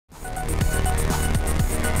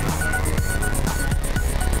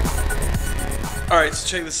Alright, so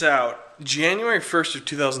check this out. January 1st of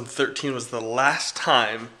 2013 was the last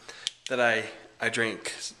time that I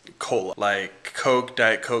drank cola, like Coke,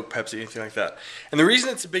 Diet Coke, Pepsi, anything like that. And the reason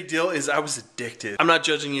it's a big deal is I was addicted. I'm not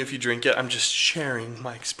judging you if you drink it, I'm just sharing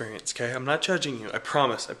my experience, okay? I'm not judging you, I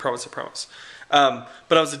promise, I promise, I promise.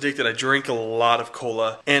 But I was addicted. I drank a lot of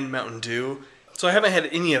cola and Mountain Dew. So I haven't had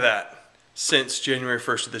any of that since January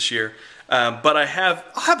 1st of this year. But I'll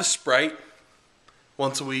have a Sprite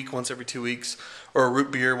once a week, once every 2 weeks, or a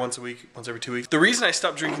root beer once a week, once every 2 weeks. The reason I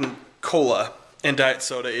stopped drinking cola and diet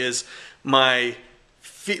soda is my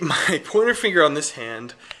pointer finger on this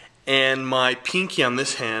hand and my pinky on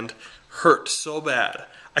this hand hurt so bad.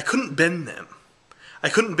 I couldn't bend them. I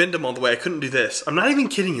couldn't bend them all the way. I couldn't do this. I'm not even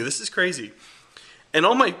kidding you. This is crazy. And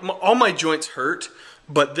all my joints hurt,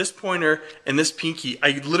 but this pointer and this pinky,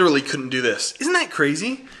 I literally couldn't do this. Isn't that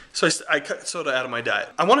crazy? So I cut soda out of my diet.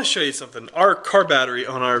 I want to show you something. Our car battery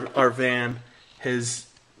on our van has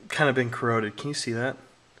kind of been corroded. Can you see that?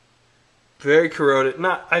 Very corroded.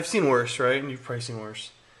 I've seen worse, right? And you've probably seen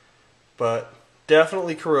worse. But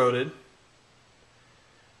definitely corroded.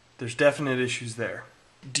 There's definite issues there.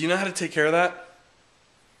 Do you know how to take care of that?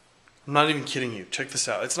 I'm not even kidding you. Check this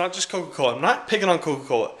out. It's not just Coca-Cola. I'm not picking on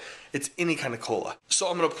Coca-Cola. It's any kind of cola. So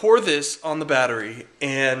I'm going to pour this on the battery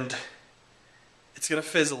and it's going to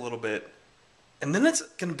fizz a little bit. And then it's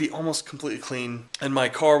going to be almost completely clean. And my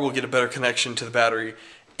car will get a better connection to the battery.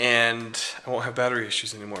 And I won't have battery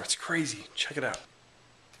issues anymore. It's crazy. Check it out.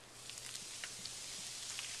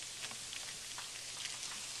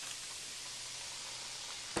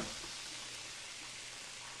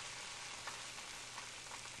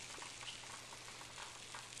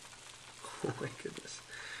 Oh my goodness.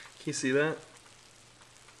 Can you see that?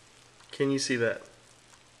 Can you see that?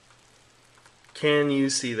 Can you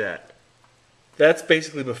see that? That's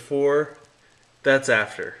basically before, that's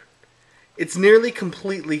after. It's nearly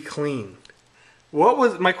completely clean.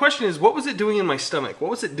 My question is, what was it doing in my stomach? What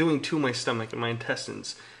was it doing to my stomach and my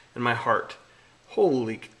intestines and my heart?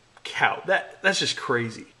 Holy cow, that's just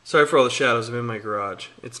crazy. Sorry for all the shadows, I'm in my garage.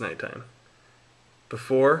 It's nighttime.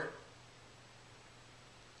 Before,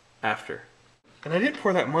 after. And I didn't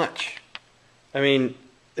pour that much. I mean,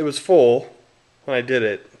 it was full when I did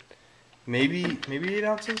it. Maybe 8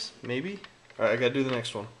 ounces? Maybe? Alright, I gotta do the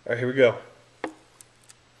next one. Alright, here we go.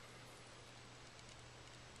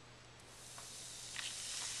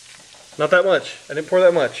 Not that much. I didn't pour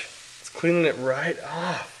that much. It's cleaning it right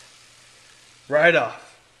off. Right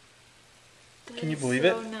off. Can you believe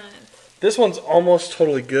it? Nuts. This one's almost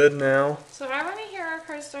totally good now. So I want to hear our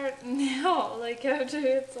car start now, like after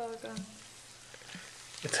it's all gone.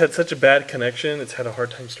 It's had such a bad connection, it's had a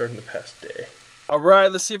hard time starting the past day.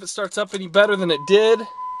 Alright, let's see if it starts up any better than it did.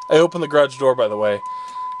 I opened the garage door, by the way,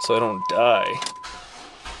 so I don't die.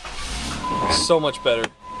 So much better.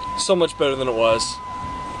 So much better than it was.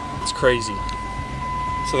 It's crazy.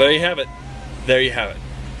 So there you have it. There you have it.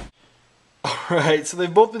 Alright, so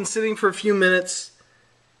they've both been sitting for a few minutes.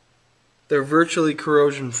 They're virtually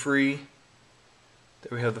corrosion free.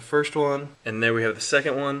 There we have the first one, and there we have the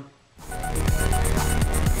second one.